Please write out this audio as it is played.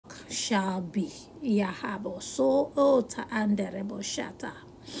shall be. Yahabo so ota anderebo shata.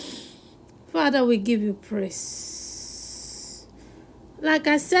 Father, we give you praise. Like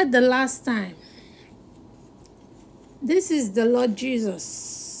I said the last time, this is the Lord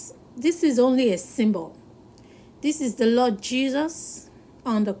Jesus. This is only a symbol. This is the Lord Jesus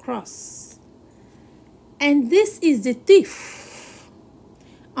on the cross. And this is the thief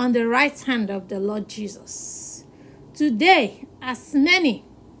on the right hand of the Lord Jesus. Today, as many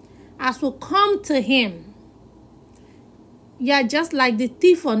as will come to him, you are just like the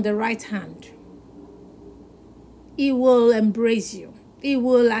thief on the right hand. He will embrace you. He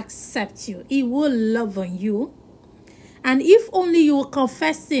will accept you. He will love on you. And if only you will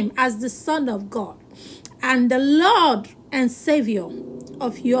confess him as the Son of God and the Lord and Savior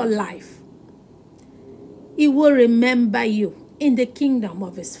of your life, he will remember you in the kingdom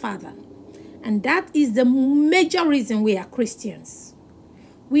of his Father. And that is the major reason we are Christians.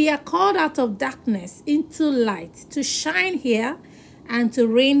 We are called out of darkness into light to shine here and to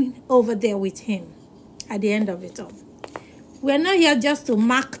reign over there with him at the end of it all. We're not here just to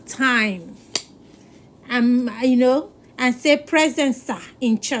mark time and, and say present, sir,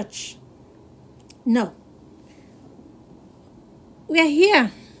 in church. No. We're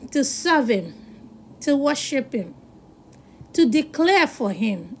here to serve him, to worship him, to declare for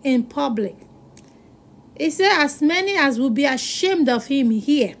him in public. He said, as many as will be ashamed of him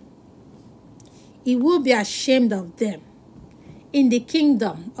here, he will be ashamed of them in the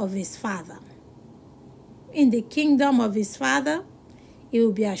kingdom of his Father. In the kingdom of his Father, he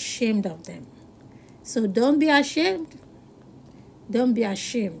will be ashamed of them. So don't be ashamed. Don't be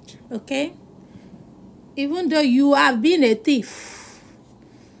ashamed, okay? Even though you have been a thief,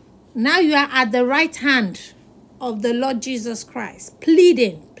 now you are at the right hand of the Lord Jesus Christ,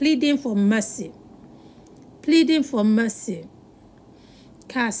 pleading for mercy. Pleading for mercy.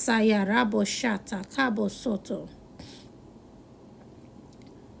 Kasaya rabo shata kabo soto.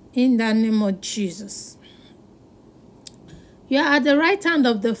 In the name of Jesus. You are at the right hand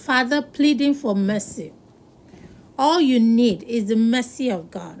of the Father, pleading for mercy. All you need is the mercy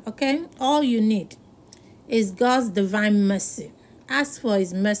of God, okay? All you need is God's divine mercy. Ask for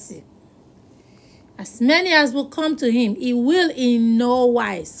his mercy. As many as will come to him, he will in no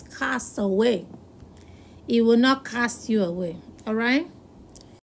wise cast away. He will not cast you away, all right?